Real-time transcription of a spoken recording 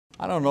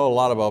I don't know a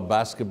lot about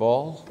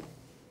basketball.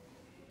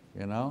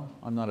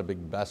 I'm not a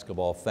big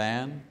basketball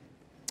fan.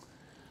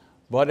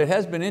 But it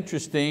has been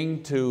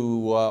interesting to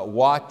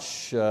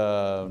watch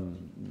amateur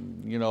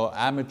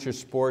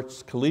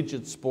sports,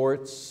 collegiate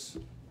sports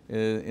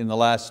in the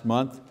last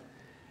month,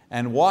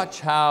 and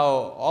watch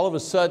how all of a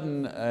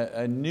sudden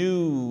a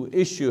new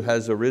issue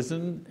has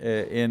arisen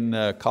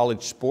in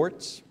college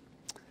sports.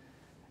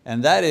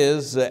 And that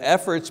is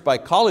efforts by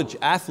college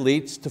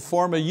athletes to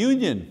form a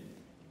union.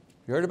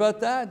 You heard about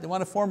that? They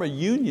want to form a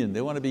union.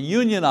 They want to be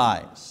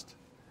unionized.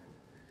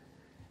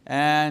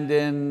 And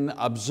in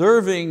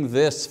observing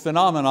this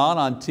phenomenon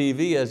on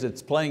TV as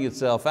it's playing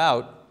itself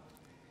out,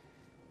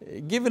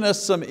 giving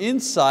us some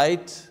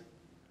insight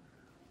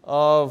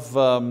of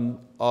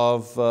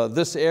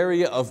this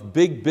area of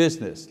big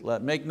business.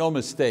 Make no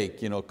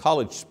mistake,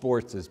 college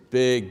sports is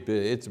big,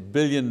 it's a $1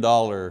 billion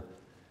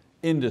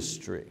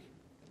industry.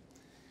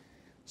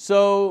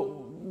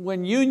 So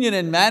when union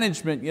and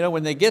management,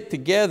 when they get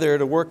together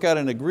to work out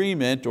an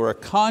agreement or a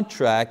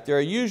contract, there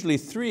are usually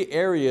 3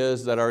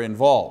 areas that are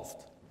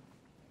involved.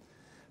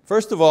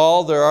 First of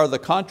all, there are the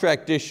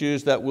contract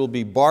issues that will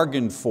be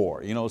bargained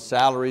for.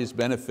 Salaries,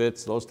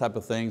 benefits, those type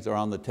of things are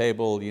on the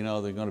table,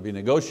 they're going to be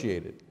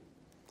negotiated.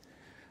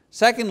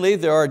 Secondly,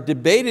 there are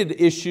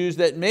debated issues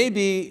that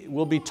maybe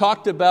will be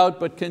talked about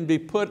but can be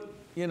put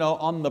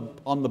on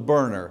the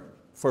burner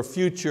for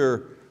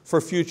future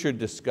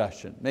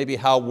discussion. Maybe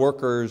how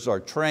workers are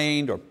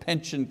trained or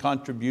pension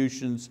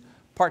contributions,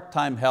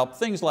 part-time help,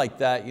 things like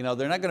that.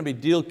 They're not going to be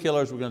deal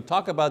killers, we're going to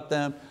talk about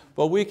them,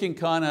 but we can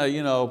kind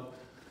of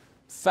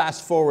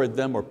fast forward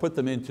them or put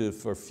them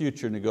for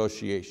future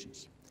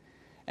negotiations.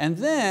 And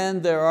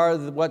then there are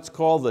what's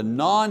called the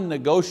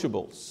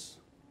non-negotiables.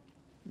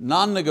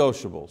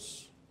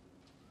 Non-negotiables.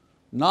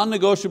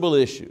 Non-negotiable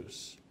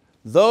issues.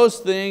 Those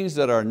things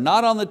that are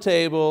not on the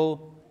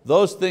table,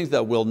 those things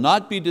that will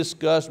not be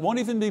discussed, won't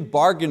even be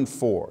bargained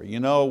for.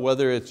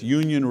 Whether it's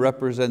union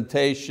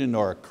representation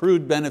or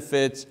accrued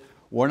benefits,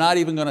 we're not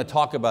even going to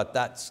talk about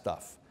that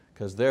stuff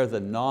because they're the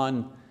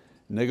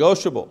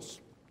non-negotiables.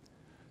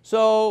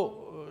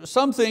 So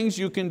some things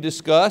you can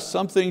discuss,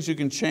 some things you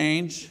can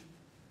change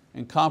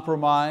and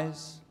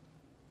compromise.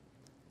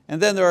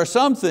 And then there are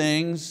some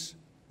things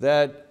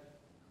that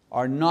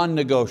are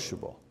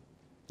non-negotiable.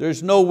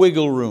 There's no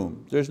wiggle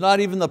room. There's not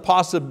even the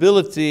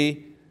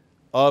possibility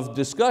of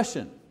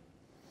discussion.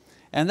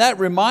 And that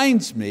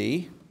reminds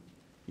me,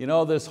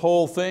 this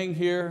whole thing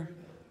here,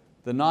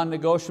 the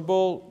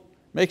non-negotiable,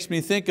 makes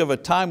me think of a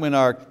time when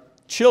our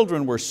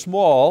children were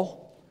small.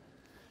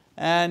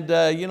 And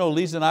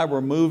Lisa and I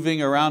were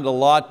moving around a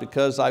lot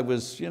because I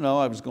was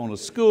going to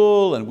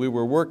school and we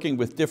were working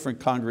with different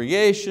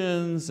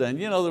congregations,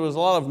 and there was a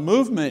lot of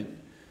movement.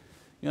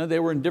 They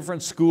were in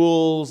different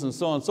schools and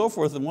so on and so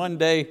forth. And one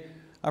day,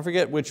 I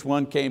forget which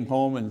one came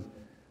home, and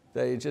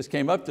they just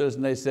came up to us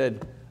and they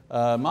said,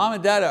 Mom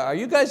and Dad, are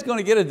you guys going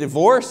to get a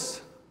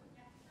divorce?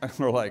 And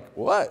we're like,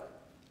 what?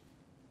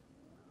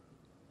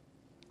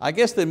 I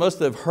guess they must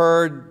have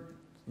heard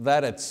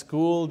that at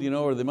school,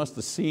 or they must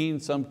have seen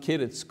some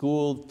kid at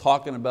school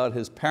talking about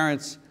his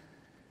parents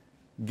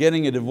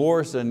getting a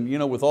divorce, and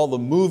with all the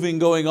moving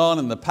going on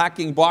and the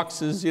packing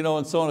boxes,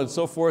 and so on and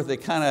so forth, they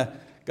kind of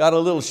got a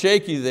little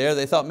shaky there.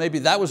 They thought maybe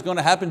that was going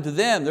to happen to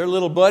them. Their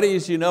little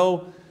buddies,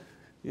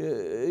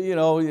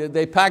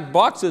 they packed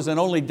boxes and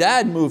only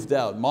Dad moved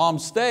out, Mom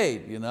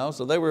stayed,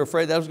 so they were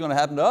afraid that was going to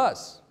happen to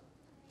us.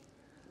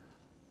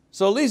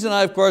 So Lisa and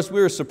I, of course,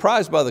 we were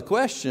surprised by the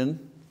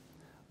question.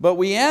 But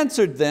we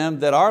answered them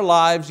that our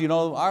lives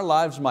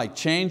might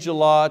change a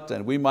lot,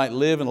 and we might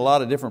live in a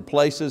lot of different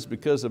places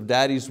because of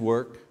Daddy's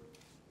work.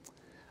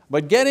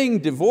 But getting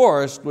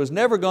divorced was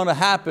never going to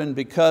happen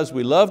because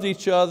we loved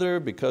each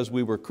other, because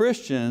we were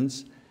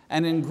Christians,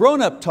 and in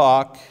grown-up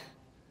talk,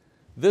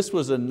 this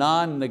was a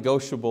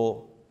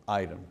non-negotiable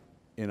item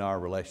in our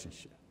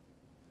relationship.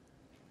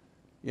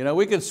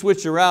 We could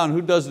switch around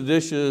who does the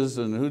dishes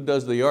and who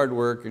does the yard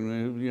work,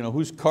 and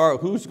who's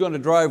going to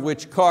drive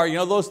which car,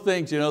 those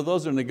things,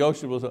 those are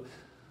negotiable.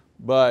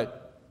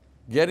 But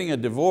getting a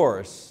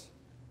divorce,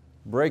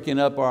 breaking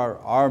up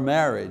our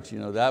marriage,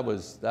 that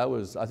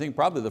was I think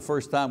probably the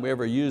first time we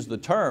ever used the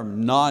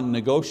term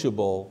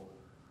non-negotiable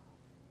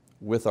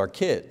with our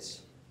kids.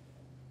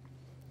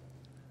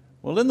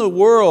 Well, in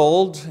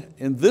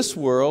this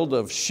world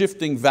of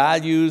shifting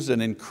values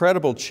and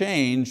incredible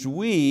change,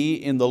 we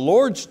in the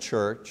Lord's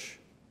church,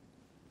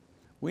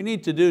 we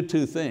need to do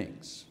 2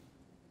 things.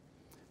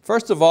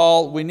 First of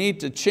all, we need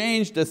to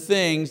change the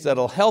things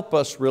that'll help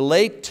us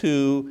relate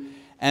to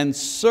and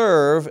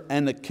serve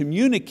and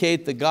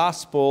communicate the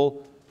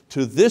gospel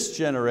to this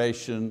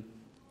generation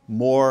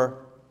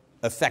more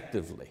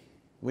effectively.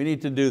 We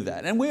need to do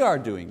that, and we are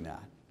doing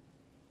that.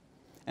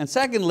 And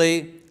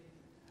secondly,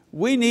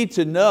 we need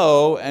to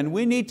know and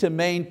we need to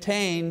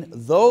maintain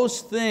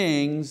those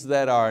things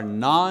that are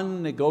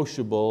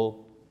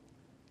non-negotiable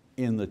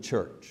in the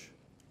church.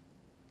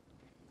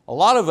 A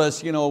lot of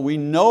us, we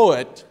know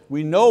it.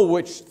 We know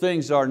which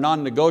things are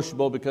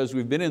non-negotiable because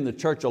we've been in the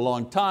church a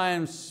long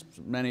time.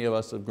 Many of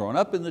us have grown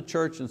up in the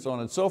church and so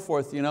on and so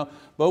forth.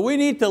 But we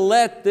need to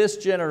let this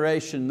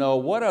generation know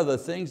what are the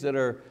things that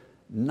are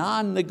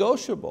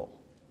non-negotiable.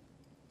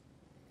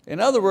 In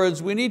other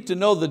words, we need to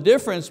know the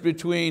difference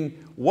between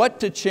what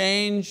to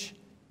change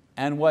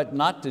and what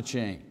not to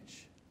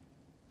change,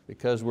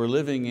 because we're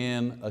living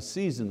in a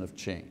season of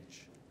change.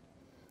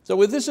 So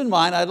with this in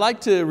mind, I'd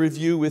like to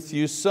review with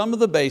you some of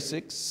the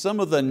basics, some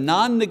of the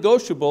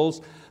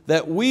non-negotiables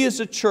that we as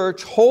a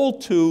church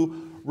hold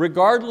to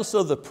regardless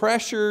of the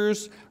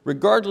pressures,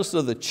 regardless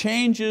of the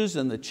changes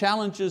and the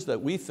challenges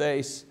that we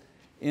face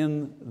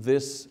in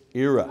this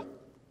era.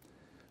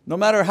 No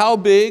matter how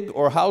big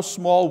or how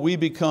small we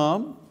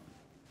become,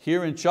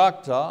 here in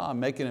Choctaw, I'm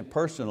making it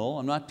personal.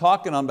 I'm not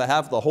talking on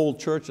behalf of the whole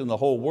church and the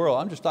whole world.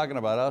 I'm just talking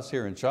about us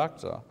here in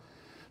Choctaw.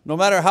 No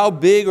matter how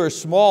big or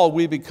small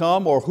we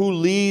become, or who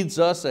leads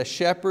us as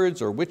shepherds,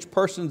 or which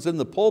person's in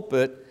the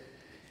pulpit,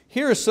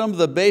 here are some of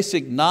the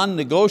basic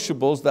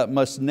non-negotiables that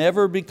must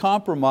never be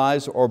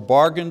compromised or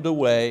bargained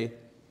away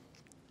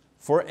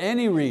for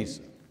any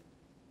reason.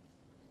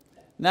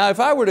 Now, if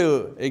I were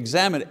to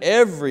examine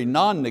every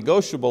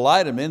non-negotiable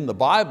item in the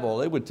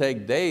Bible, it would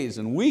take days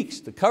and weeks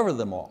to cover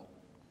them all.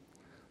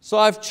 So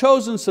I've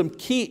chosen some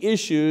key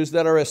issues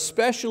that are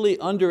especially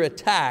under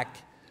attack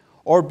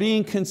or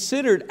being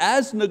considered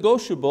as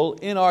negotiable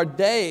in our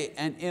day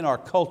and in our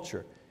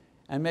culture,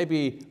 and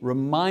maybe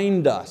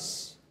remind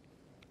us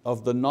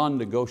of the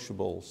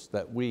non-negotiables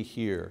that we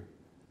here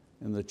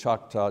in the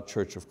Choctaw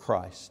Church of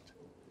Christ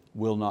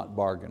will not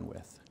bargain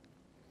with.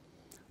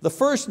 The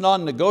first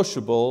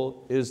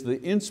non-negotiable is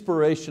the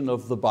inspiration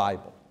of the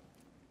Bible.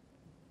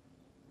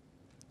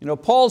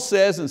 Paul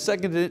says in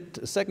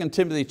 2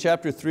 Timothy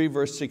chapter 3,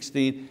 verse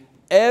 16,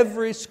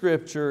 every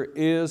scripture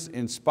is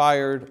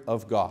inspired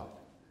of God.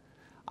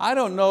 I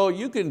don't know,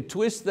 you can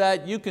twist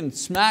that, you can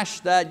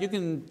smash that, you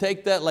can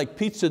take that like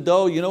pizza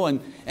dough,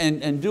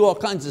 and do all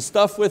kinds of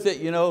stuff with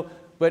it,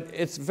 but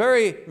it's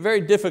very,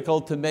 very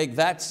difficult to make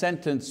that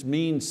sentence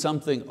mean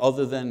something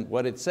other than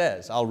what it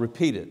says. I'll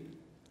repeat it.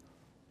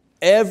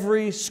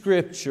 Every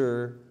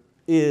scripture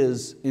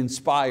is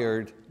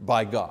inspired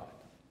by God.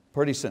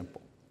 Pretty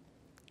simple.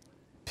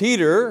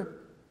 Peter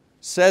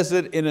says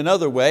it in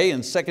another way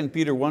in 2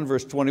 Peter 1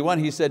 verse 21.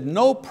 He said,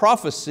 no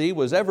prophecy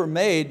was ever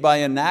made by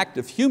an act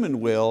of human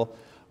will,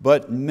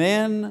 but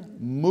men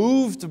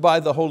moved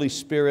by the Holy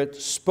Spirit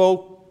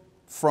spoke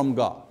from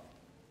God.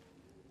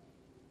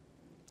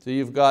 So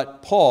you've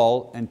got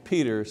Paul and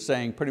Peter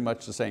saying pretty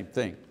much the same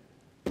thing.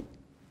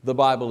 The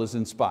Bible is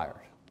inspired.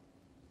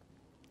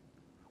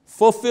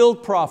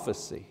 Fulfilled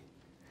prophecy,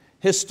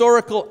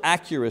 historical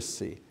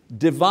accuracy,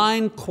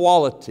 divine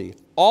quality,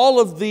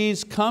 all of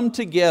these come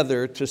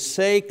together to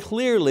say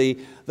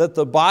clearly that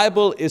the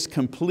Bible is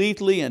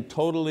completely and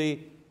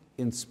totally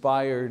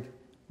inspired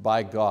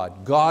by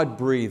God.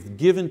 God-breathed,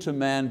 given to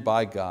man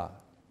by God.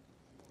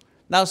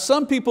 Now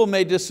some people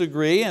may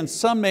disagree and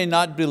some may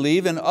not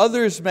believe, and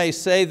others may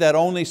say that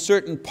only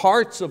certain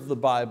parts of the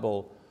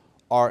Bible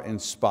are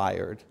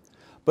inspired.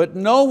 But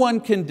no one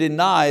can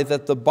deny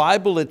that the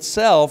Bible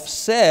itself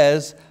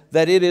says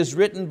that it is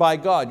written by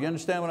God. You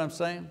understand what I'm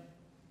saying?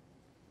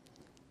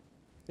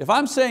 If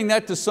I'm saying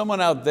that to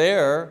someone out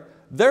there,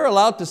 they're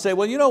allowed to say,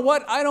 well, you know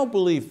what, I don't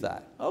believe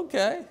that.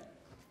 Okay.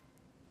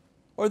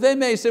 Or they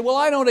may say, well,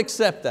 I don't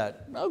accept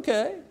that.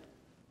 Okay.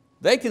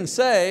 They can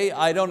say,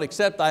 I don't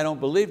accept, I don't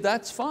believe,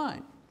 that's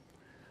fine.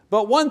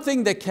 But one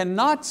thing they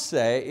cannot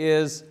say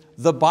is,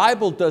 the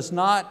Bible does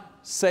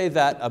not say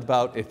that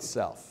about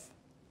itself.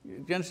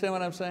 Do you understand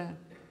what I'm saying?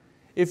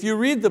 If you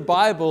read the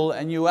Bible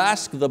and you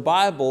ask the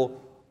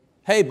Bible,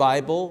 hey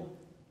Bible,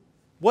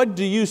 what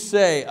do you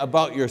say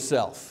about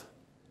yourself?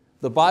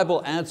 The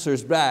Bible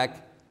answers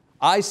back,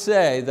 I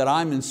say that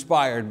I'm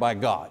inspired by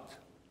God.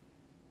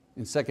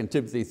 In 2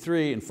 Timothy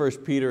 3 and 1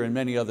 Peter and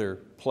many other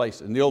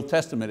places. In the Old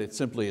Testament it's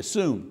simply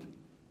assumed.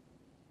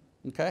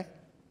 Okay?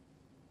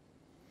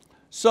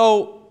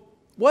 So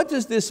what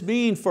does this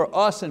mean for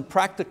us in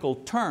practical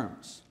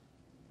terms?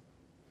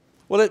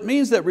 Well, it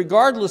means that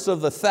regardless of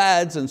the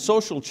fads and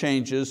social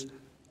changes,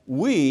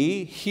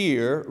 we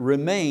here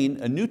remain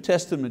a New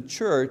Testament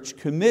church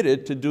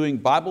committed to doing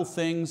Bible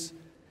things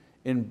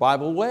in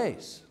Bible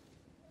ways.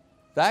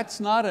 That's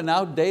not an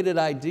outdated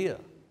idea.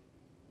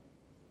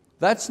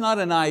 That's not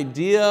an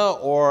idea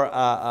or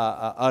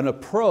an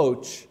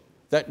approach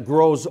that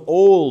grows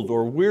old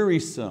or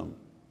wearisome.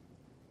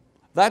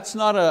 That's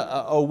not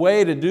a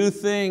way to do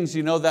things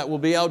that will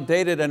be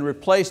outdated and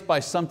replaced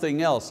by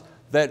something else.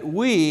 That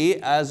we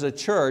as a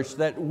church,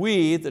 that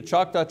we, the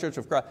Choctaw Church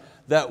of Christ,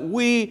 that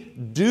we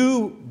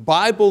do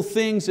Bible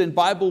things in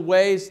Bible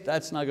ways,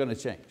 that's not going to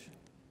change.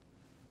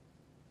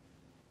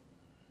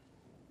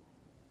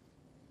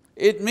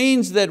 It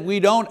means that we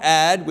don't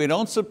add, we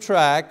don't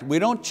subtract, we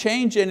don't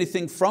change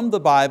anything from the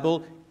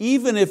Bible,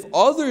 even if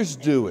others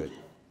do it.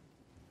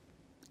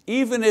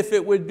 Even if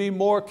it would be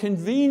more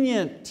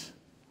convenient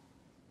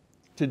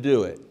to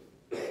do it.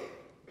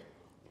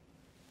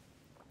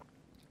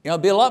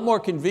 It'd be a lot more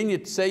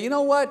convenient to say, you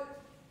know what?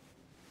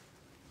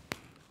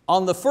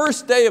 On the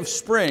first day of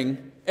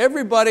spring,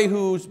 everybody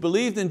who's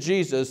believed in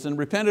Jesus and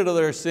repented of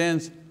their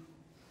sins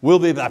will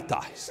be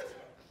baptized.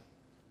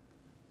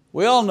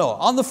 We all know,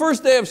 on the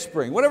first day of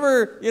spring,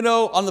 whatever,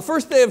 on the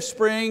first day of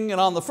spring and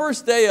on the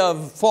first day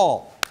of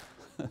fall,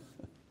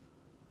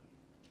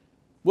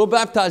 we'll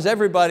baptize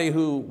everybody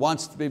who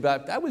wants to be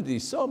baptized. That would be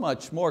so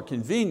much more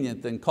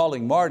convenient than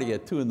calling Marty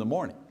at 2 in the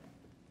morning.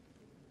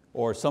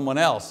 Or someone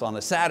else on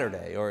a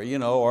Saturday,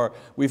 or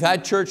we've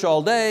had church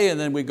all day and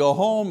then we go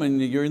home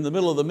and you're in the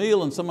middle of the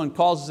meal and someone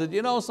calls and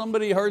says,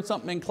 somebody heard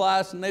something in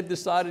class and they've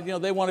decided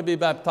they want to be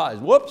baptized.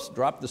 Whoops,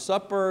 drop the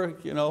supper,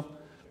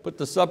 put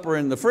the supper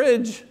in the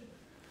fridge,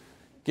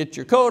 get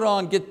your coat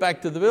on, get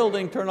back to the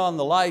building, turn on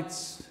the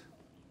lights.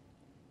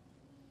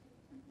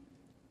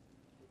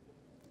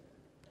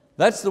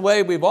 That's the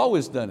way we've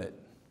always done it,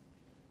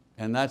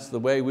 and that's the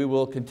way we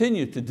will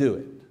continue to do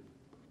it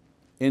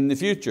in the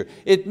future.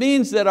 It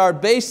means that our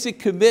basic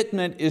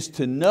commitment is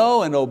to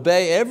know and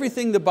obey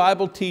everything the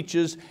Bible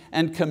teaches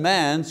and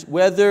commands,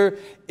 whether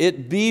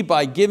it be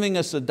by giving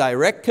us a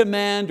direct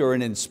command or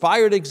an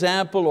inspired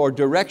example or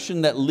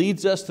direction that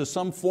leads us to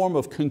some form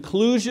of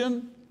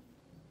conclusion.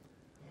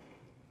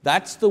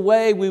 That's the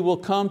way we will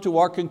come to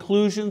our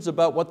conclusions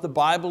about what the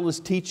Bible is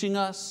teaching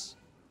us.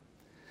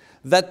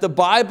 That the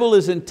Bible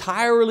is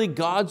entirely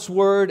God's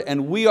word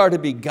and we are to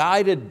be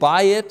guided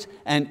by it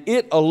and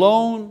it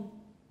alone.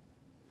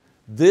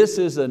 This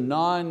is a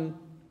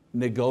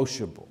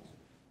non-negotiable,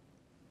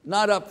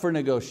 not up for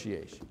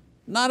negotiation,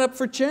 not up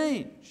for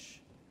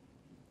change.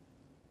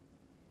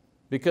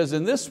 Because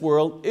in this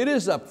world, it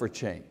is up for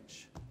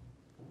change.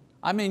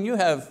 You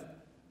have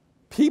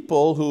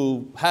people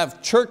who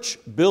have church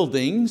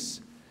buildings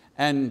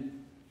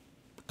and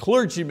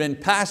clergymen,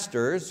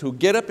 pastors who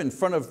get up in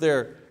front of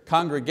their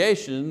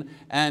congregation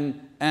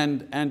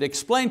and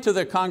explain to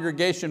their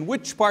congregation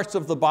which parts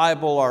of the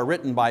Bible are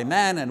written by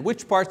man and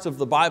which parts of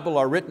the Bible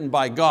are written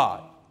by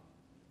God.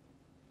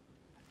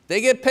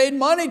 They get paid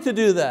money to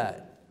do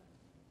that.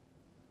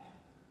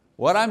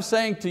 What I'm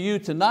saying to you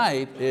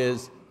tonight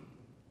is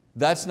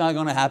that's not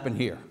going to happen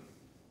here.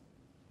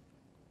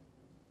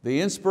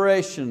 The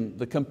inspiration,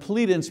 the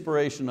complete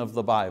inspiration of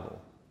the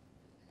Bible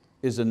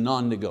is a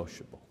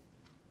non-negotiable.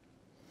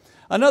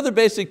 Another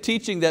basic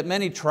teaching that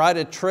many try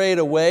to trade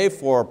away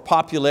for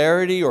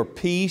popularity or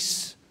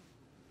peace,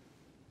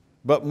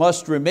 but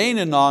must remain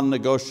a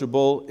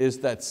non-negotiable, is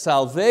that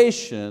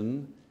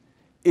salvation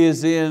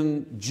is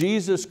in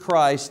Jesus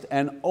Christ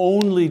and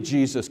only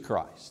Jesus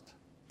Christ.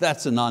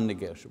 That's a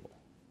non-negotiable.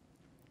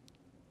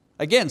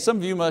 Again, some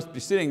of you must be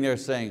sitting there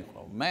saying,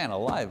 oh man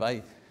alive,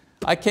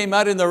 I came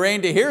out in the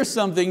rain to hear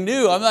something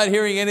new. I'm not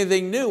hearing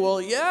anything new. Well,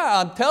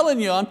 yeah, I'm telling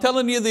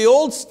you the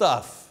old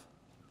stuff.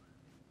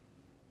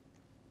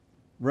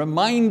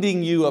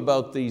 Reminding you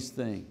about these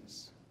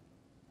things.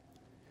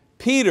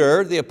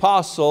 Peter, the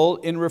apostle,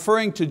 in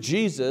referring to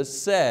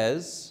Jesus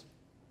says,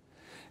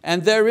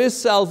 and there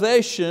is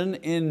salvation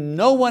in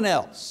no one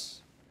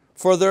else,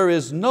 for there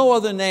is no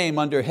other name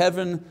under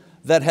heaven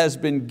that has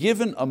been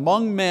given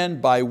among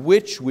men by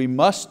which we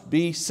must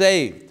be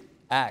saved.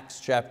 Acts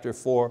chapter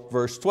 4,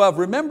 verse 12.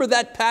 Remember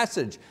that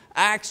passage,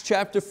 Acts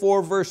chapter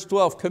 4, verse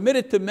 12. Commit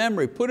it to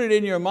memory, put it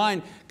in your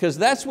mind, because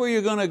that's where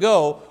you're going to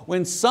go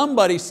when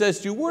somebody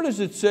says to you, where does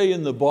it say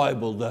in the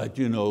Bible that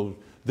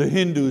the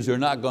Hindus are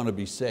not going to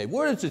be saved?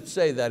 Where does it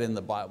say that in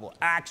the Bible?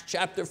 Acts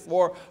chapter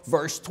 4,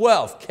 verse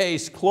 12.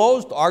 Case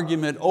closed,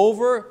 argument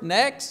over,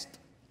 next.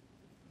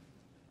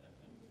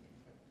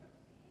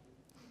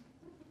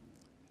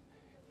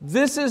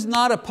 This is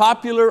not a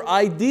popular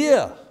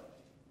idea.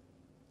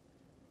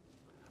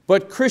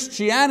 But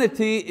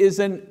Christianity is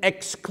an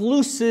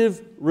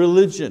exclusive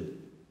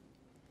religion.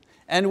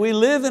 And we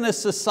live in a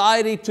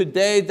society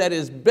today that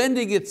is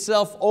bending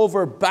itself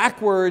over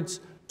backwards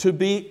to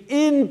be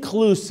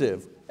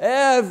inclusive.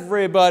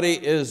 Everybody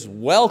is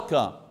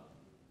welcome.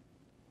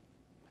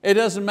 It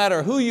doesn't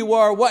matter who you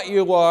are, what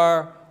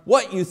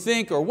you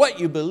think, or what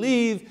you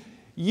believe,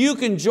 you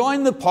can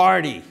join the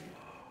party.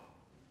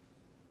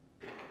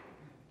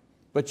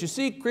 But you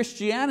see,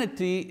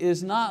 Christianity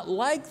is not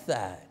like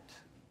that.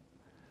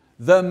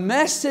 The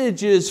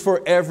message is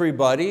for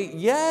everybody,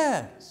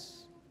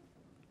 yes.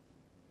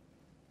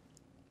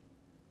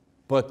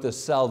 But the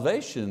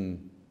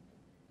salvation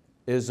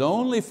is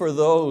only for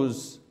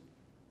those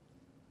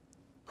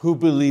who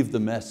believe the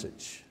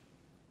message.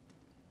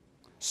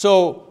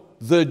 So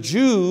the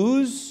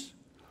Jews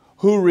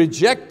who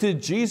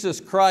rejected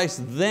Jesus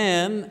Christ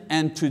then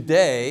and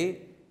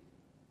today,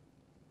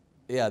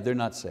 they're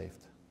not saved.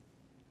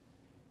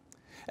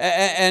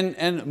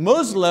 And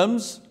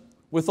Muslims,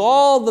 with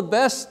all the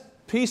best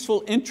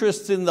peaceful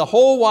interests in the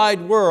whole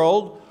wide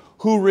world,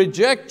 who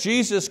reject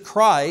Jesus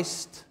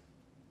Christ,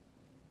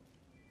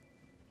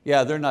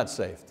 they're not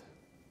saved.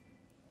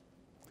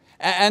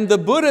 And the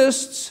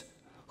Buddhists,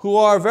 who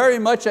are very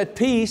much at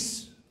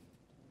peace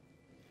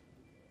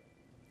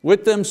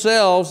with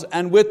themselves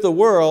and with the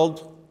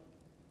world,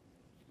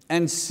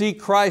 and see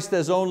Christ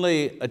as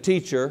only a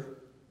teacher,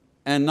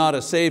 and not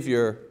a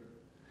Savior,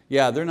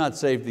 yeah, they're not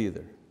saved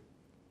either.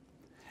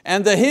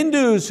 And the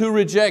Hindus who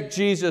reject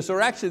Jesus,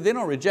 or actually they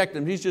don't reject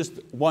Him, He's just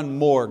one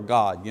more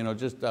God.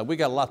 We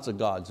got lots of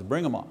gods,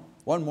 bring them on.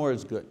 One more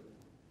is good.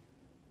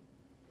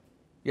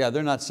 Yeah,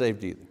 they're not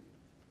saved either.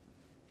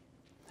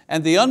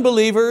 And the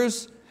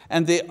unbelievers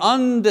and the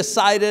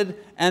undecided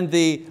and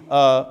the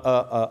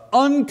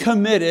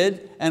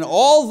uncommitted and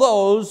all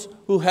those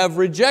who have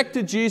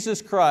rejected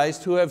Jesus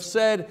Christ, who have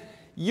said,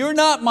 you're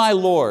not my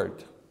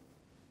Lord.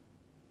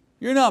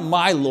 You're not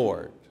my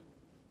Lord.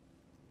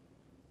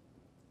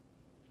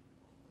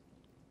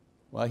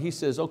 Well, He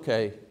says,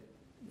 okay,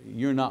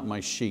 you're not my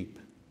sheep.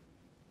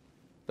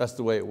 That's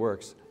the way it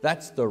works.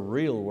 That's the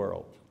real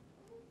world.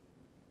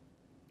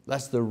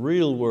 That's the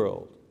real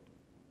world.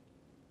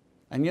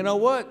 And you know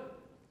what?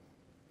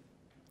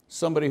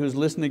 Somebody who's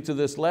listening to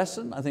this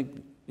lesson, I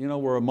think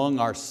we're among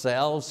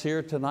ourselves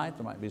here tonight.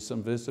 There might be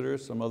some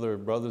visitors, some other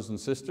brothers and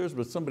sisters,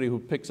 but somebody who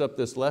picks up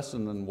this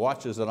lesson and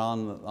watches it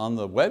on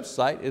the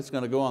website, it's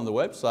going to go on the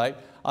website.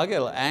 I'll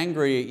get an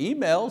angry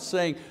email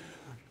saying,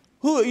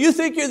 you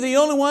think you're the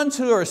only ones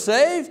who are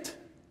saved?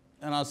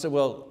 And I'll say,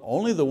 well,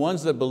 only the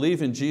ones that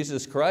believe in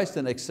Jesus Christ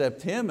and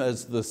accept Him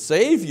as the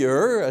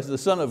Savior, as the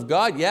Son of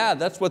God. Yeah,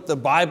 that's what the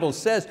Bible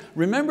says.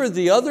 Remember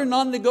the other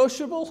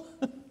non-negotiable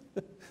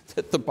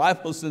that the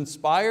Bible's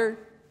inspired?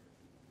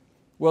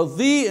 Well,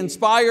 the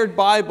inspired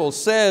Bible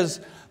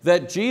says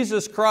that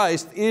Jesus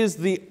Christ is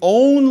the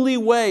only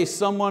way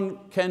someone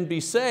can be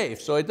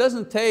saved. So it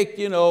doesn't take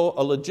a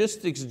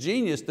logistics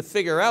genius to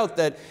figure out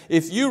that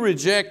if you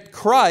reject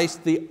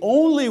Christ, the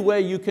only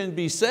way you can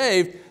be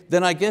saved,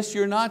 then I guess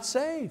you're not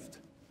saved.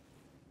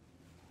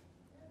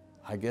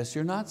 I guess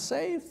you're not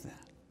saved then.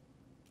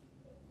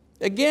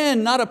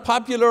 Again, not a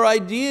popular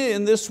idea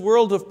in this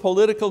world of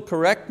political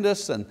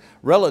correctness and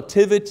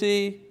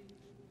relativity,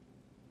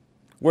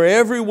 where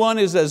everyone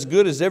is as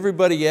good as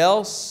everybody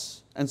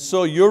else. And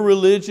so your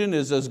religion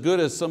is as good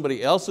as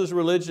somebody else's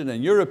religion,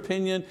 and your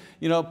opinion,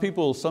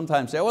 people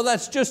sometimes say, well,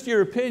 that's just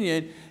your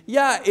opinion.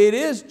 Yeah, it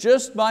is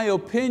just my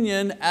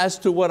opinion as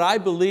to what I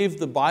believe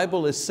the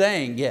Bible is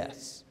saying.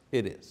 Yes,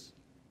 it is.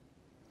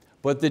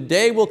 But the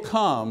day will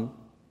come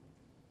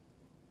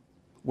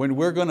when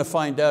we're going to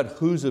find out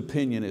whose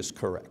opinion is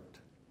correct.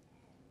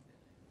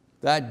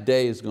 That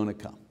day is going to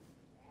come.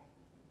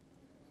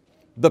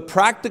 The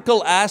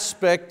practical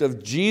aspect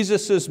of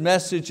Jesus'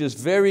 message is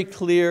very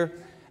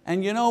clear.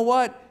 And you know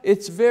what?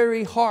 It's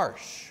very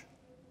harsh.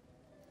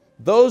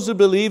 Those who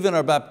believe and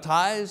are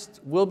baptized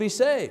will be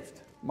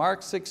saved.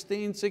 Mark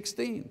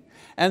 16:16.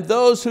 And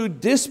those who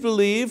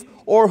disbelieve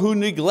or who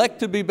neglect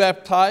to be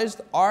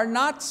baptized are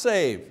not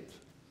saved.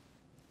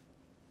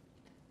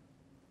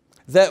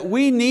 That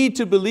we need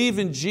to believe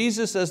in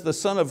Jesus as the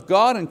Son of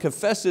God and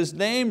confess His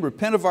name,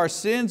 repent of our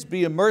sins,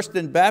 be immersed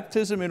in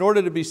baptism in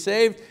order to be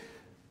saved,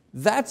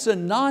 that's a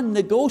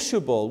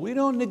non-negotiable. We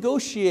don't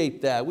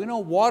negotiate that. We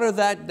don't water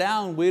that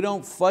down. We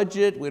don't fudge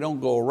it. We don't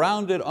go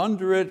around it,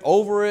 under it,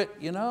 over it.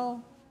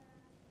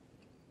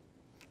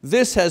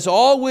 This has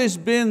always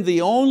been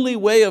the only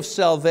way of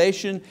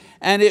salvation,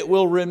 and it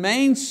will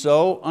remain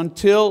so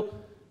until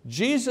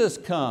Jesus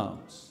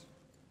comes.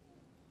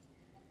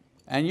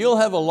 And you'll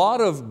have a lot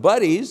of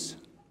buddies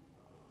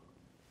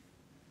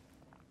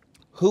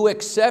who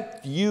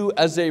accept you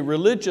as a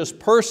religious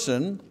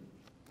person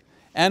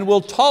and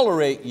will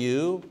tolerate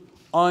you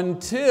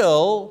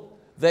until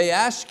they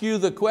ask you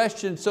the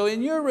question, so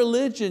in your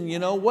religion,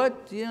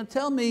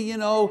 tell me,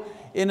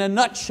 in a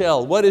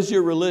nutshell, what is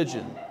your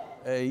religion?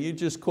 You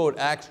just quote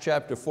Acts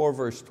chapter 4,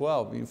 verse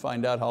 12, you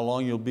find out how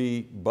long you'll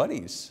be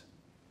buddies.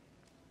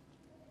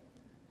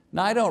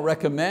 Now, I don't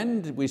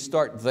recommend we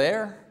start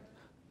there.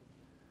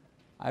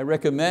 I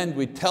recommend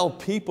we tell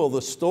people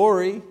the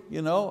story,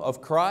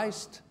 of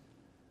Christ.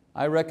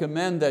 I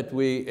recommend that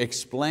we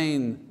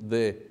explain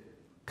the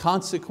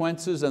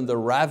consequences and the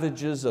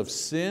ravages of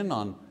sin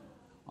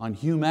on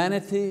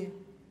humanity.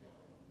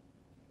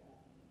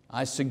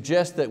 I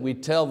suggest that we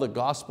tell the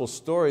gospel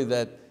story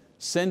that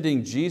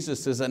sending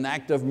Jesus is an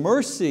act of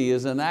mercy,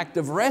 is an act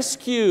of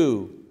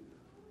rescue.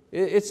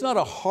 It's not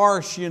a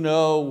harsh,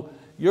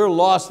 you're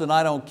lost and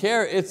I don't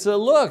care. It's a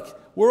look,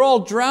 we're all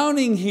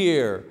drowning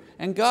here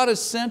and God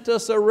has sent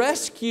us a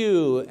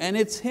rescue and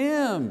it's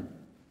Him.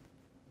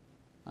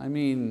 I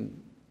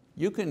mean,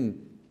 you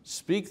can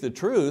speak the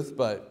truth,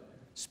 but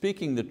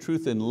speaking the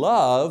truth in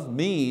love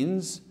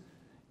means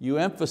you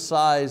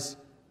emphasize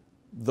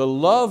the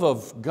love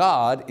of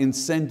God in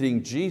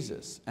sending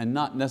Jesus and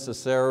not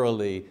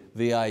necessarily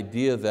the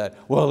idea that,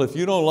 well, if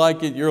you don't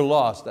like it, you're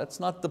lost. That's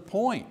not the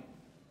point.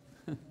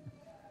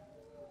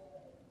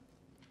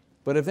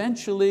 But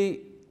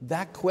eventually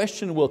that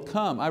question will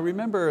come. I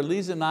remember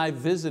Lisa and I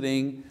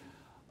visiting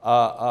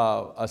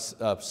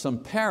some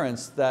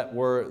parents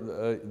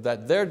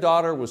that their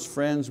daughter was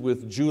friends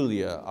with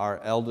Julia, our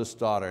eldest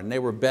daughter, and they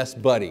were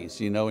best buddies,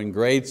 in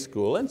grade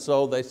school. And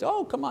so they said,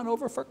 oh, come on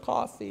over for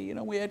coffee.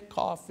 We had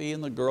coffee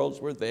and the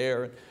girls were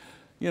there,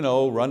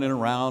 running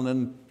around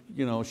and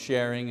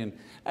sharing, and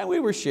we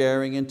were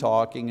sharing and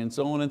talking and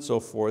so on and so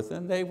forth,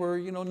 and they were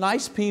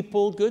nice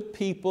people, good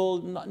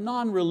people,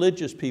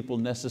 non-religious people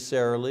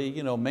necessarily,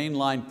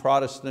 mainline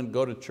Protestant,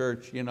 go to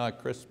church at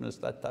Christmas,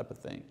 that type of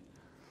thing.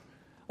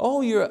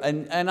 Oh,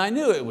 and I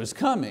knew it was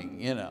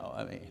coming,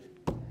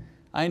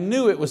 I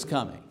knew it was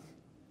coming.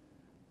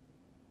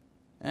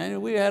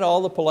 And we had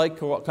all the polite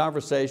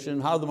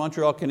conversation, how the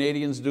Montreal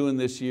Canadiens doing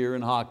this year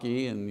in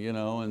hockey,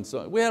 and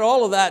so we had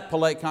all of that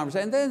polite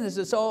conversation. And then they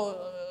said, so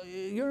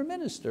you're a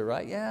minister,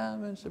 right? Yeah, I'm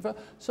a minister.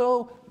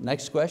 So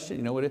next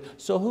question,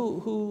 so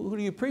who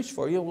do you preach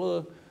for?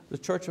 Well, the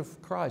Church of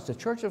Christ, the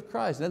Church of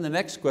Christ. Then the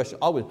next question,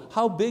 always,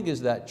 how big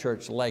is that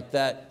church? Like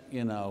that,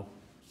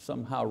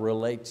 somehow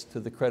relates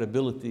to the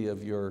credibility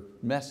of your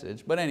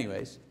message. But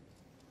anyways.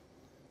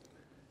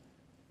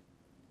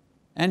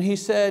 And he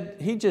said,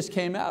 he just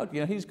came out,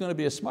 he's going to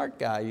be a smart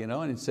guy,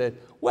 and he said,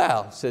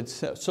 well,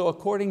 so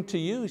according to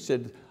you, he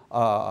said,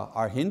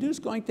 are Hindus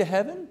going to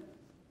heaven?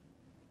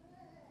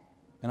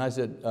 And I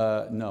said,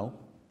 no.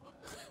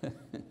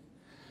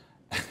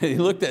 He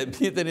looked at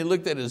me, then he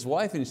looked at his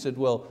wife and he said,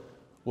 well,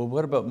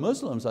 what about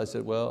Muslims? I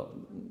said, well,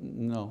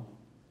 no.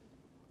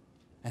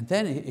 And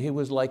then he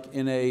was like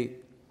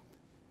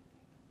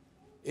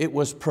it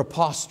was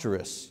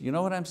preposterous. You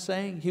know what I'm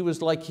saying? He was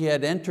like he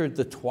had entered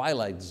the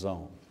twilight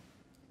zone.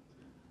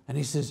 And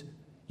he says,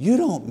 you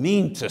don't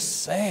mean to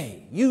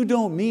say,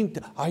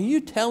 are you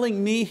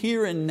telling me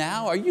here and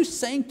now, are you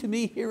saying to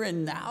me here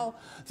and now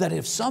that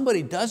if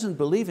somebody doesn't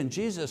believe in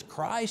Jesus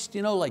Christ,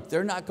 like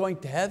they're not going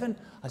to heaven?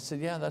 I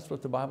said, yeah, that's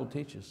what the Bible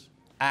teaches.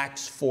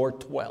 Acts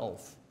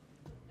 4:12.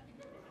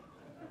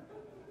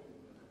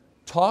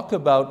 Talk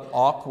about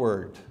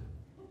awkward.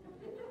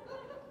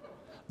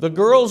 The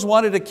girls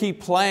wanted to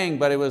keep playing,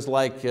 but it was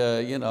like,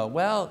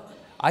 well,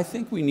 I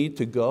think we need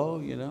to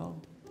go,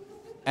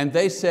 And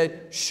they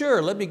said,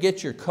 sure, let me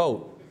get your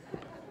coat.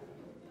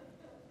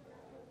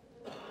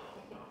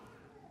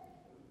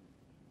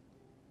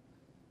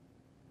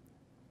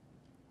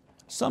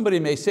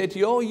 Somebody may say to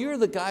you, oh, you're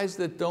the guys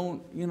that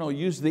don't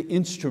use the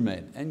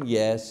instrument. And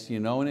yes,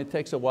 and it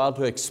takes a while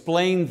to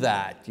explain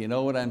that, you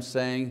know what I'm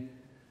saying?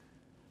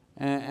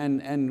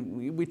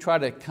 And we try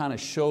to kind of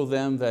show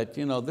them that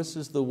this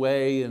is the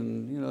way,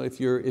 and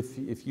if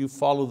you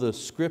follow the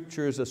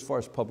scriptures as far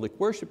as public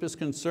worship is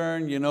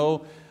concerned,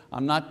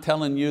 I'm not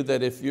telling you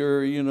that if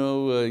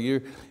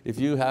if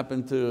you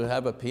happen to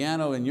have a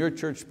piano in your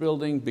church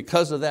building,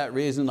 because of that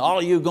reason, all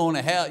of you going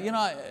to hell.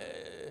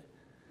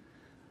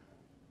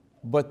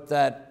 But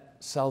that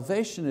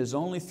salvation is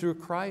only through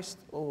Christ.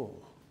 Oh,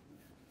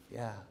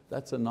 yeah,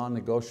 that's a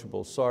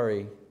non-negotiable.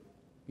 Sorry,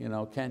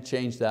 can't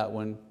change that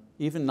one.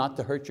 Even not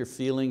to hurt your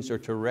feelings or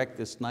to wreck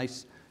this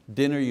nice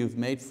dinner you've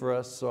made for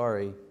us.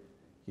 Sorry,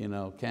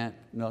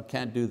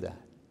 can't do that.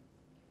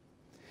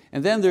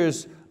 And then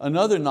there's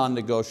another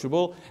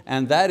non-negotiable,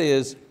 and that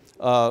is,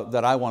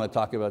 that I want to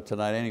talk about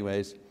tonight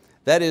anyways,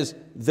 that is,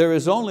 there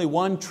is only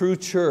one true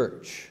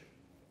church.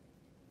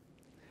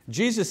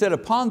 Jesus said,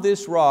 upon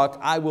this rock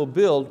I will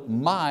build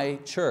my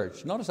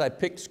church. Notice I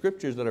picked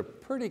scriptures that are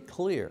pretty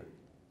clear.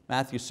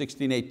 Matthew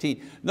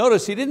 16:18.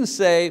 Notice he didn't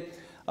say,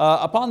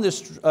 upon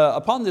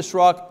this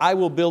rock I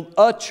will build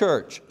a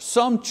church,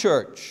 some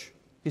church.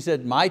 He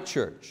said, my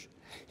church.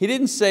 He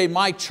didn't say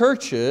my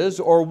churches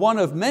or one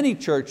of many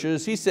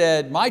churches. He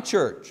said my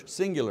church,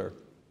 singular,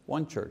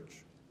 one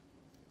church.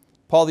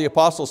 Paul the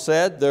Apostle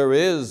said there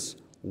is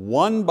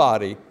one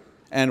body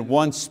and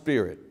one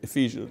spirit.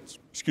 Ephesians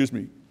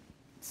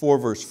 4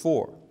 verse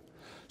 4.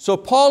 So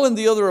Paul and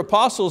the other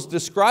apostles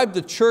described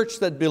the church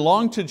that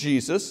belonged to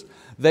Jesus.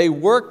 They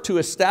worked to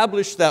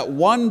establish that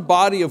one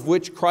body of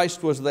which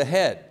Christ was the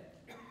head.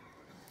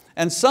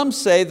 And some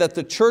say that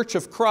the church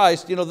of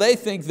Christ, they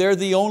think they're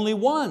the only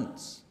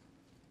ones.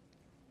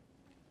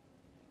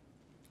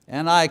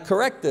 And I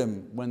correct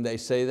them when they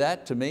say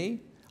that to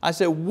me. I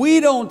say, we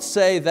don't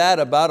say that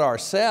about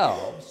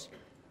ourselves.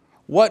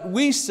 What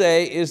we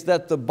say is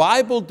that the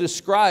Bible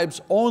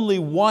describes only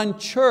one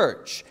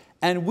church,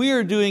 and we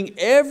are doing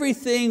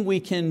everything we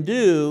can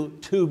do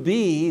to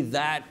be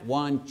that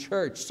one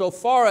church. So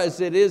far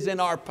as it is in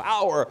our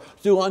power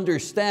to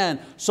understand,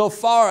 so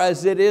far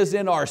as it is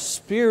in our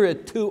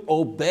spirit to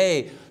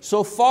obey,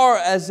 so far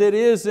as it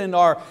is in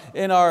our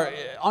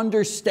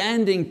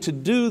understanding to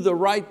do the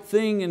right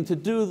thing and to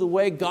do the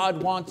way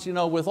God wants,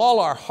 with all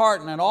our heart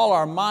and all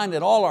our mind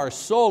and all our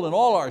soul and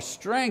all our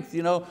strength,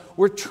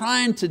 we're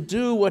trying to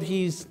do what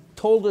He's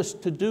told us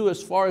to do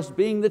as far as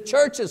being the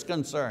church is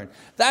concerned.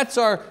 That's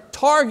our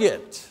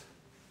target.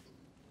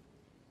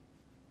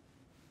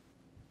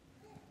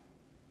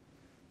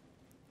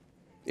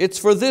 It's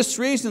for this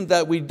reason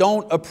that we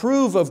don't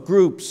approve of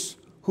groups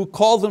who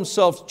call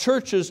themselves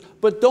churches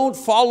but don't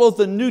follow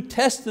the New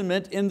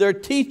Testament in their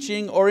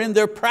teaching or in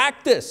their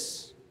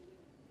practice.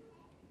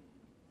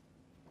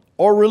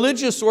 Or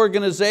religious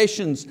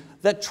organizations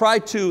that try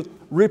to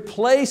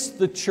replace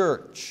the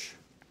church.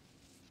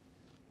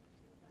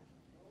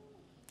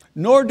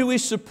 Nor do we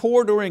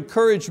support or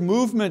encourage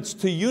movements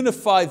to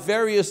unify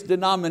various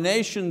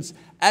denominations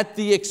at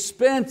the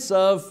expense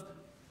of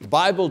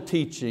Bible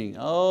teaching,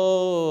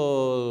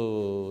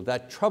 oh,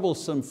 that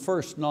troublesome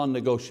first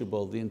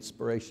non-negotiable, the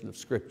inspiration of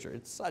Scripture.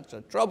 It's such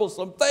a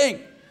troublesome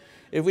thing.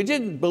 If we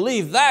didn't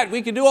believe that,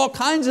 we could do all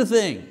kinds of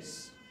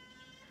things.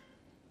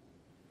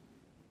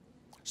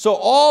 So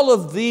all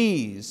of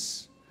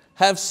these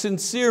have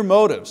sincere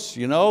motives.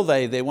 You know,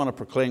 they want to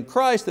proclaim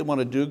Christ, they want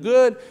to do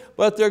good,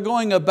 but they're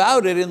going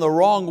about it in the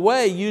wrong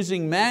way,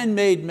 using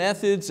man-made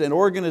methods and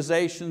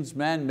organizations,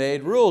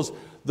 man-made rules.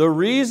 The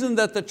reason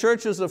that the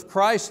churches of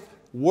Christ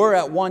were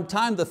at one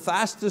time the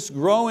fastest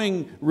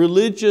growing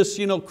religious,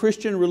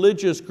 Christian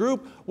religious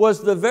group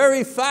was the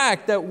very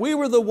fact that we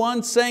were the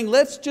ones saying,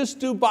 let's just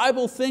do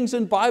Bible things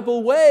in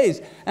Bible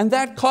ways. And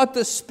that caught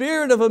the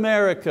spirit of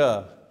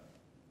America.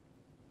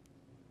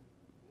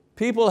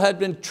 People had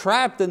been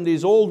trapped in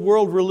these old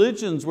world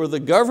religions where the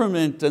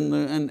government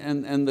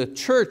and the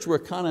church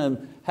were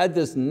had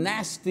this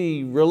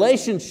nasty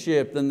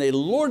relationship, and they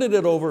lorded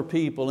it over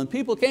people. And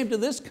people came to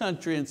this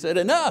country and said,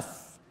 enough.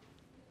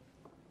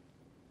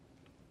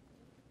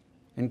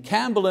 And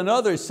Campbell and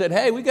others said,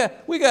 hey, we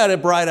got a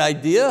bright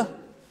idea.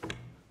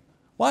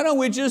 Why don't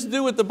we just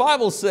do what the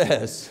Bible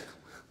says?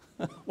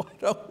 Why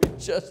don't we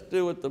just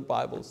do what the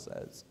Bible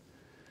says?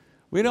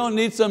 We don't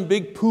need some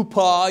big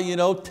poo-pah,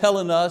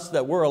 telling us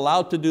that we're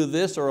allowed to do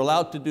this or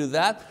allowed to do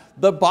that.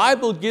 The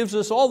Bible gives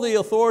us all the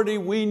authority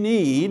we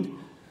need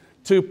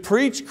to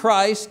preach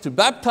Christ, to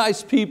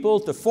baptize people,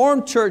 to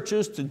form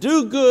churches, to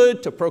do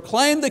good, to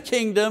proclaim the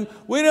kingdom.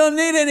 We don't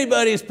need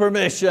anybody's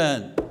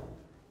permission.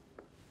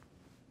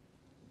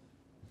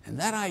 And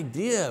that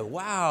idea,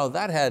 wow,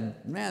 that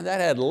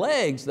had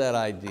legs, that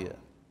idea.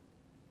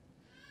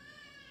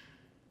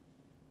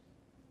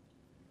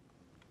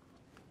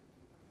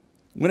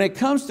 When it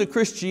comes to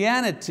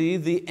Christianity,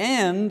 the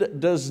end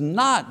does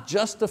not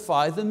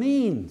justify the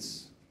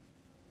means.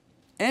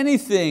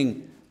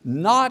 Anything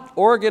not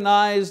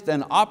organized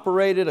and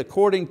operated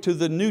according to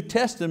the New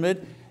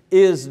Testament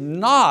is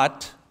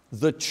not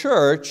the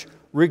church,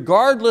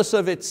 regardless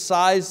of its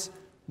size,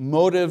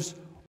 motives,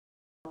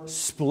 or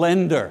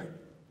splendor.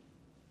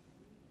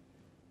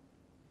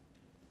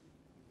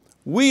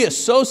 We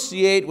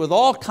associate with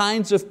all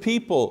kinds of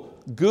people,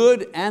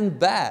 good and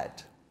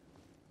bad.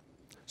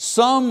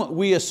 Some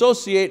we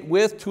associate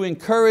with to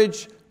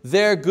encourage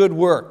their good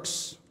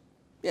works.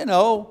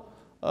 I'll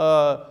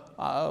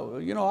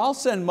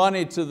send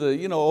money to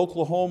the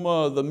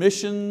Oklahoma, the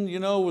mission,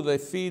 where they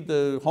feed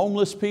the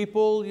homeless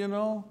people.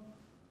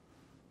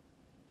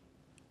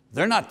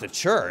 They're not the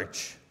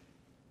church,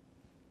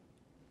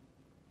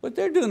 but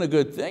they're doing a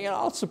good thing.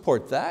 I'll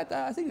support that.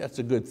 I think that's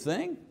a good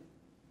thing.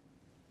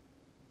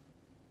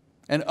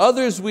 And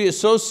others we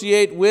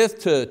associate with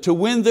to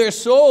win their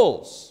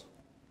souls.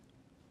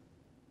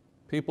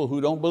 People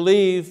who don't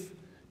believe,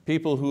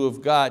 people who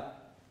have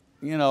got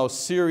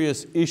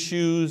serious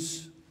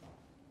issues,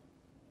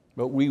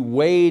 but we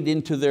wade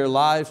into their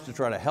lives to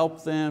try to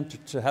help them,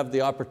 to have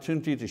the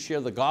opportunity to share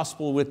the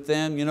gospel with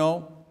them.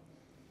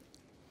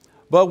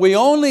 But we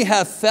only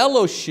have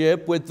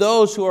fellowship with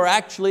those who are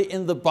actually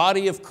in the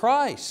body of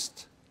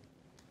Christ.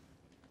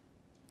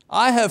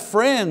 I have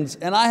friends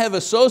and I have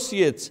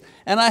associates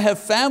and I have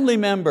family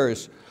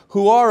members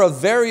who are of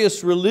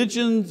various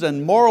religions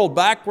and moral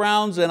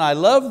backgrounds, and I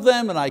love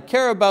them and I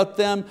care about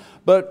them,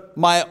 but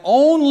my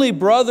only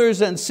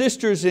brothers and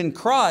sisters in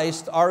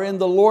Christ are in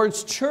the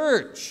Lord's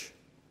church.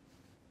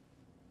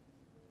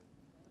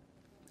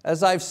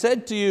 As I've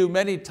said to you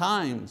many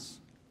times,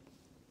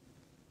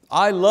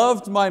 I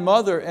loved my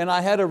mother and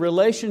I had a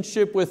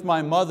relationship with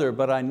my mother,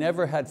 but I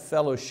never had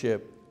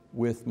fellowship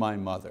with my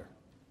mother.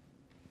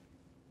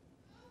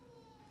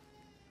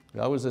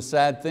 That was a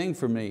sad thing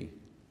for me.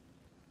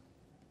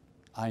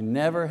 I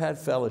never had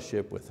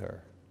fellowship with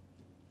her.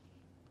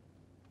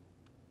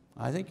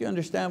 I think you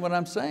understand what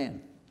I'm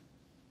saying.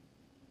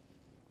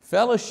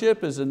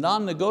 Fellowship is a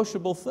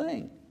non-negotiable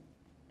thing.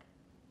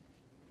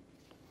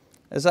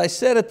 As I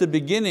said at the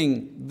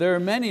beginning, there are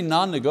many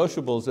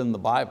non-negotiables in the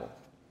Bible.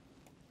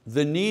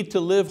 The need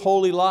to live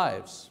holy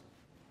lives,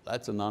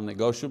 that's a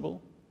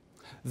non-negotiable.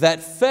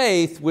 That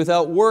faith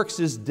without works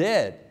is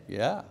dead,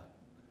 yeah.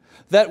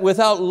 That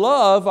without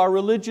love, our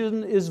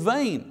religion is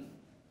vain.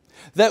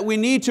 That we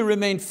need to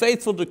remain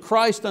faithful to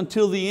Christ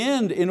until the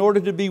end in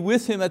order to be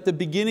with Him at the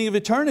beginning of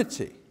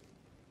eternity.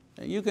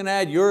 And you can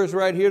add yours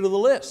right here to the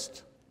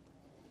list.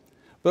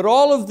 But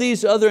all of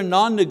these other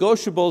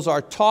non-negotiables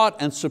are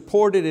taught and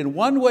supported in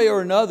one way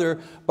or another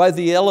by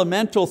the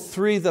elemental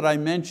three that I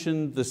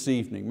mentioned this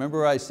evening.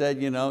 Remember I said,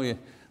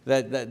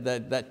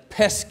 that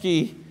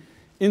pesky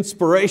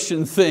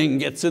inspiration thing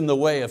gets in the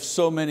way of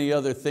so many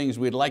other things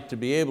we'd like to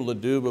be able to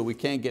do, but we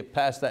can't get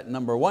past that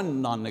number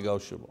one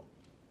non-negotiable.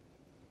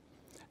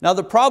 Now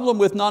the problem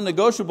with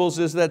non-negotiables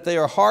is that they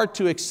are hard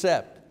to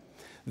accept.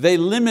 They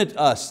limit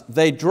us.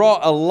 They draw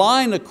a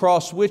line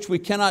across which we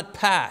cannot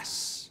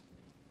pass.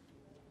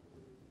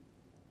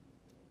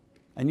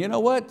 And you know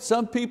what?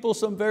 Some people,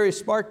 some very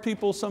smart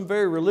people, some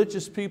very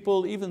religious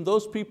people, even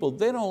those people,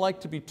 they don't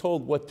like to be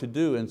told what to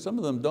do, and some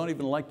of them don't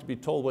even like to be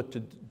told what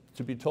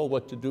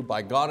to do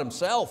by God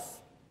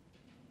Himself.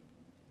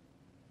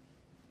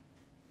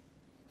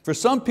 For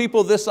some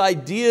people, this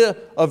idea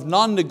of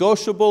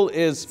non-negotiable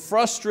is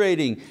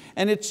frustrating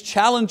and it's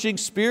challenging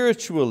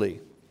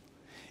spiritually.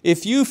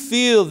 If you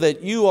feel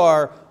that you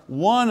are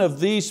one of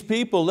these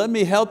people, let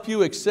me help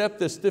you accept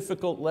this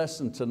difficult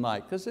lesson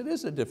tonight, because it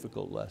is a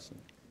difficult lesson.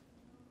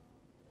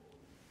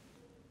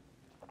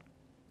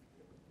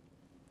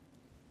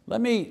 Let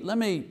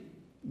me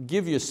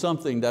give you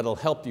something that'll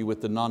help you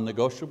with the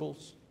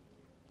non-negotiables.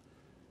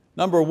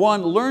 Number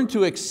one, learn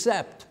to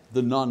accept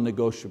the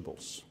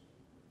non-negotiables.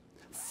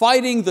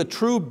 Fighting the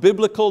true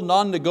biblical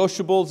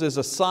non-negotiables is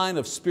a sign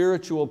of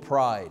spiritual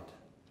pride.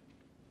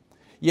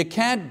 You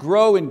can't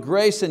grow in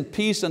grace and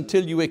peace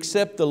until you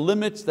accept the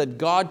limits that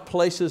God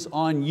places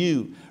on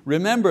you.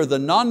 Remember, the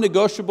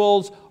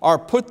non-negotiables are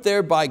put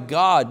there by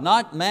God,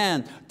 not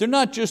man. They're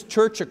not just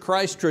Church of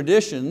Christ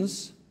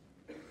traditions.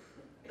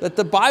 That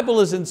the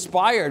Bible is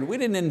inspired. We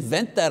didn't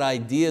invent that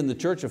idea in the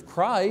Church of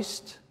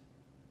Christ.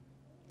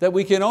 That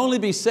we can only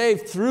be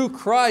saved through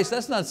Christ.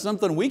 That's not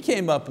something we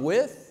came up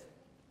with.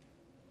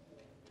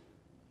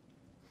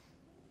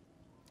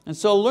 And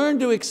so learn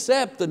to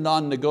accept the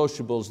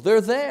non-negotiables. They're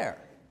there.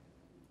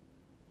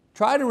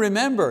 Try to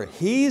remember,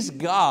 He's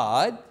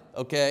God,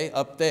 okay,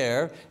 up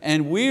there,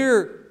 and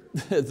we're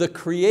the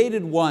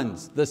created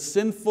ones, the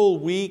sinful,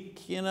 weak,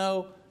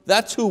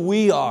 that's who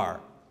we are.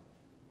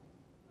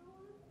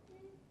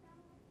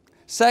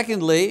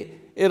 Secondly,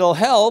 it'll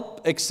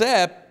help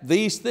accept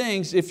these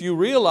things if you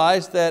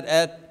realize that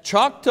at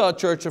Choctaw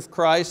Church of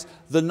Christ,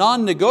 the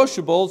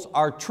non-negotiables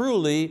are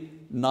truly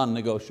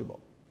non-negotiable.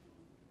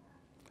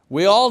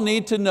 We all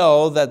need to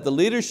know that the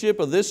leadership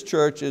of this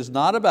church is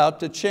not about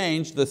to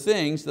change the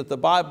things that the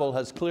Bible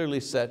has clearly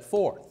set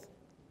forth.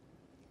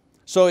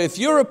 So if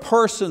you're a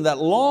person that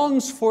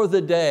longs for the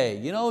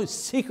day,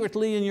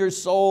 secretly in your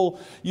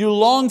soul, you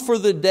long for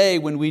the day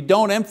when we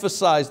don't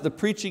emphasize the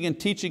preaching and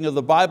teaching of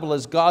the Bible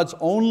as God's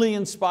only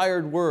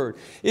inspired word.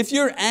 If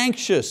you're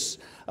anxious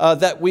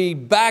that we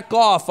back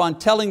off on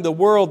telling the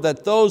world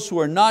that those who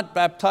are not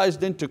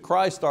baptized into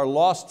Christ are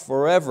lost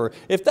forever,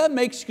 if that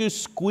makes you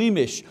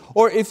squeamish,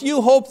 or if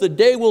you hope the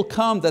day will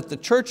come that the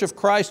Church of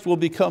Christ will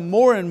become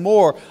more and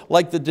more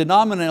like the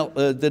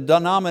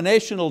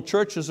denominational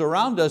churches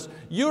around us,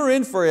 you're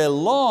in for a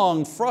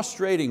long,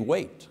 frustrating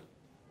wait.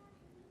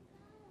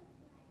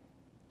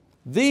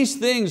 These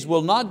things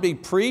will not be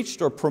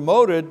preached or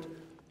promoted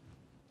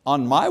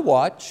on my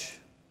watch,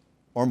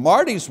 or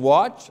Marty's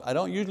watch. I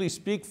don't usually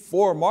speak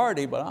for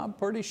Marty, but I'm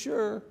pretty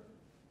sure.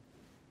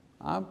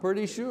 I'm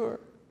pretty sure.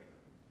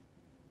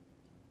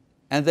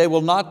 And they will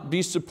not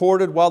be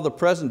supported while the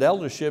present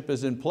eldership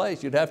is in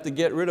place. You'd have to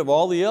get rid of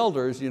all the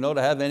elders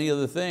to have any of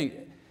the thing.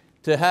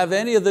 To have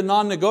any of the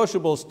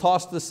non-negotiables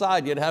tossed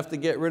aside, you'd have to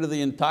get rid of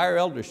the entire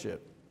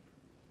eldership.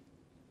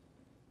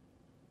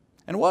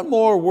 And one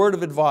more word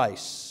of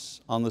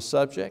advice on the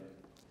subject.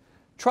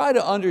 Try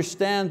to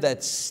understand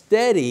that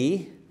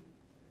steady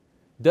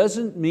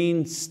doesn't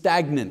mean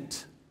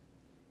stagnant.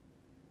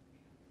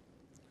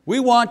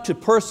 We want to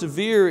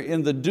persevere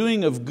in the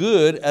doing of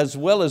good as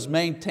well as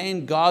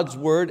maintain God's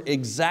word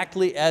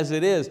exactly as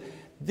it is.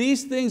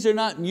 These things are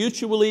not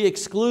mutually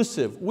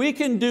exclusive. We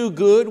can do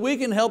good, we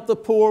can help the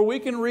poor, we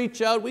can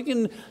reach out, we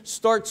can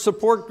start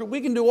support,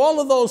 we can do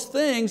all of those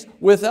things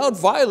without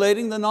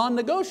violating the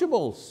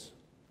non-negotiables.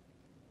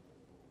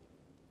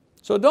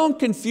 So don't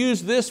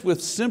confuse this with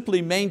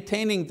simply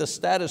maintaining the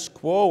status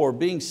quo or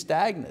being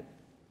stagnant.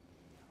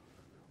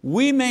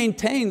 We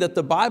maintain that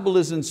the Bible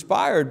is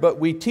inspired, but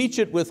we teach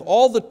it with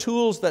all the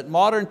tools that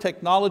modern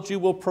technology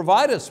will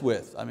provide us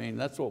with.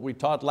 That's what we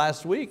taught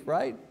last week,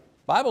 right?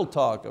 Bible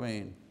Talk,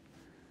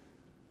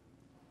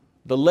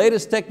 The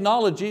latest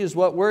technology is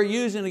what we're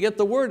using to get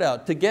the word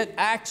out. To get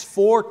Acts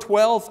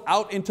 4:12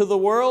 out into the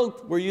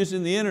world, we're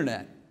using the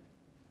internet.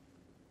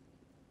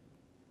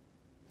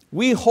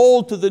 We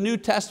hold to the New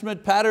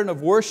Testament pattern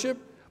of worship,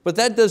 but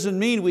that doesn't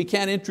mean we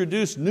can't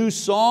introduce new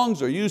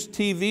songs or use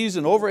TVs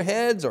and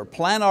overheads or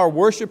plan our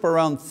worship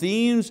around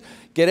themes,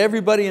 get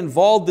everybody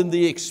involved in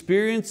the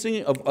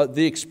experiencing of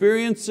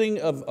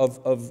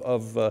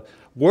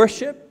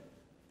worship.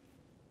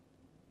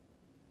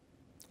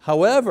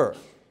 However,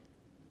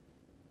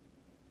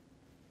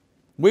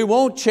 we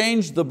won't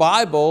change the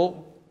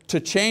Bible to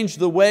change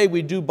the way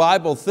we do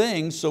Bible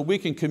things so we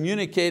can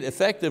communicate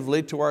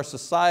effectively to our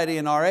society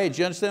and our age.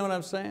 You understand what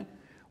I'm saying?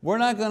 We're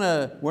not going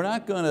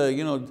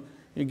to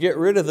get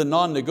rid of the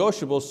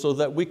non-negotiables so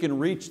that we can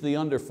reach the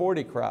under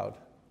 40 crowd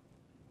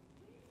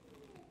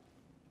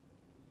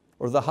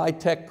or the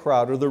high-tech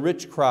crowd or the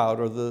rich crowd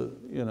or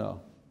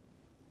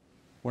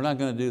we're not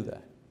going to do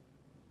that.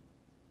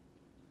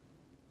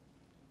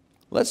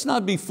 Let's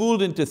not be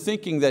fooled into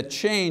thinking that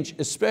change,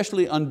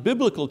 especially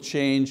unbiblical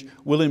change,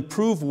 will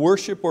improve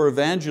worship or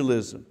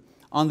evangelism.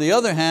 On the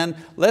other hand,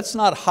 let's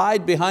not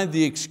hide behind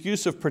the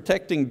excuse of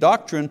protecting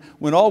doctrine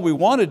when all we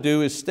want to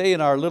do is stay in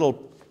our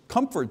little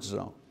comfort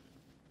zone.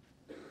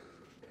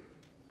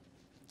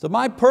 So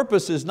my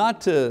purpose is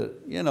not to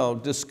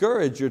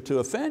discourage or to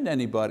offend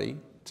anybody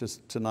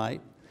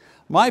tonight.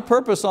 My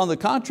purpose, on the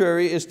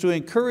contrary, is to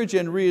encourage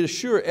and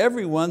reassure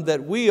everyone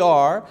that we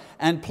are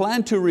and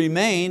plan to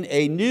remain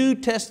a New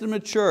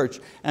Testament church,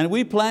 and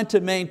we plan to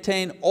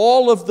maintain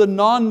all of the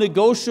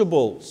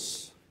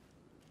non-negotiables,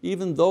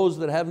 even those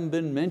that haven't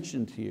been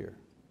mentioned here.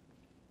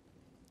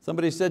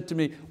 Somebody said to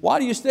me, why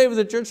do you stay with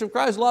the Church of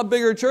Christ? A lot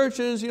bigger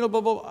churches, blah,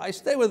 blah, blah. I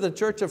stay with the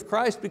Church of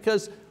Christ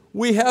because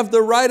we have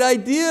the right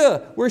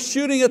idea. We're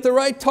shooting at the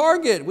right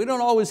target. We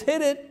don't always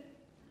hit it.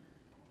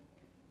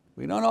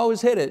 We don't always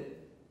hit it.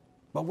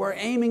 But we're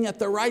aiming at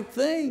the right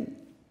thing.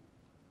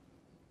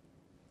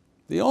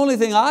 The only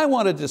thing I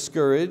want to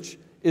discourage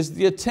is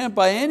the attempt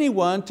by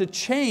anyone to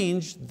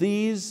change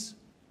these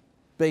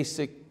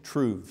basic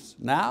truths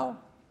now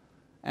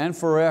and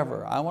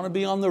forever. I want to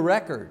be on the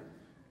record.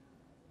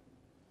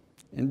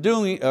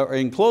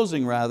 In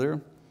closing,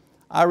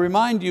 I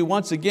remind you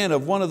once again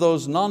of one of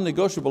those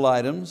non-negotiable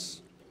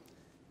items,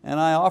 and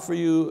I offer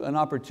you an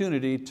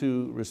opportunity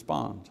to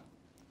respond.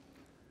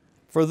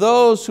 For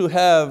those who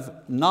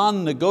have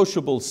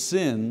non-negotiable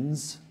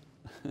sins,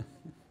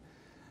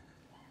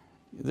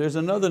 there's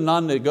another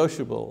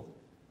non-negotiable.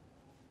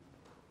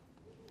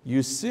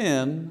 You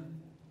sin,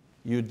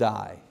 you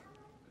die.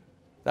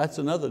 That's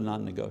another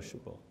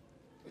non-negotiable.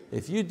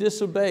 If you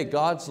disobey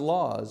God's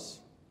laws,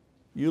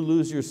 you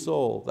lose your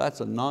soul. That's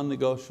a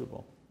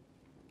non-negotiable.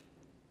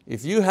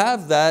 If you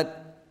have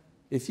that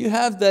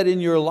in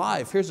your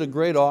life, here's a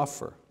great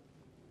offer.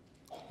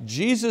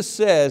 Jesus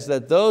says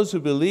that those who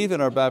believe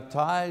and are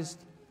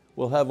baptized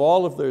will have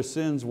all of their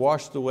sins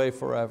washed away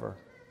forever.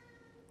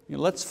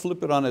 Let's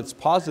flip it on its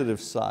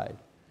positive side.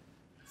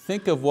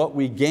 Think of what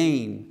we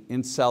gain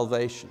in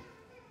salvation.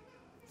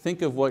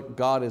 Think of what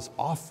God is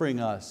offering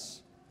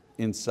us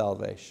in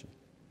salvation.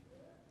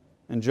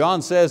 And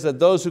John says that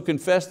those who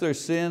confess their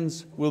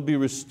sins will be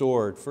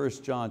restored. 1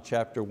 John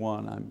chapter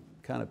 1, I'm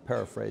kind of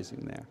paraphrasing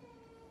there.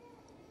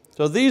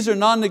 So these are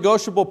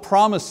non-negotiable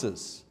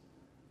promises.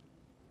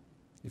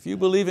 If you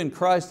believe in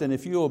Christ and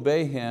if you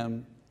obey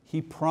Him,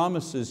 He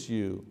promises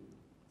you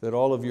that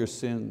all of your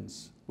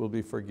sins will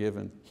be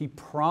forgiven. He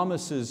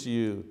promises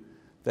you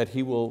that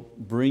He will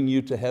bring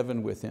you to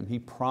heaven with Him. He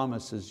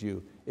promises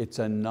you. It's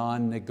a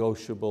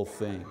non-negotiable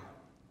thing.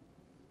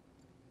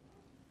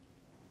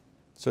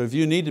 So if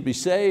you need to be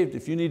saved,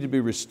 if you need to be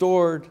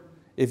restored,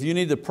 if you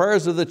need the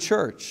prayers of the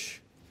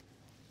church,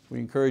 we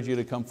encourage you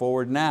to come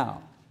forward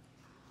now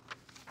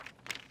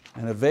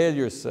and avail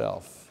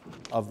yourself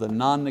of the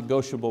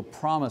non-negotiable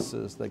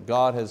promises that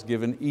God has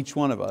given each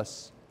one of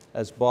us,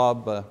 as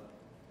Bob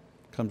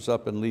comes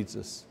up and leads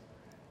us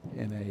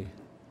in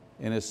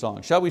his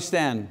song. Shall we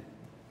stand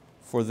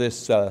for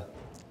this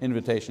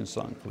invitation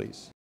song,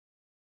 please?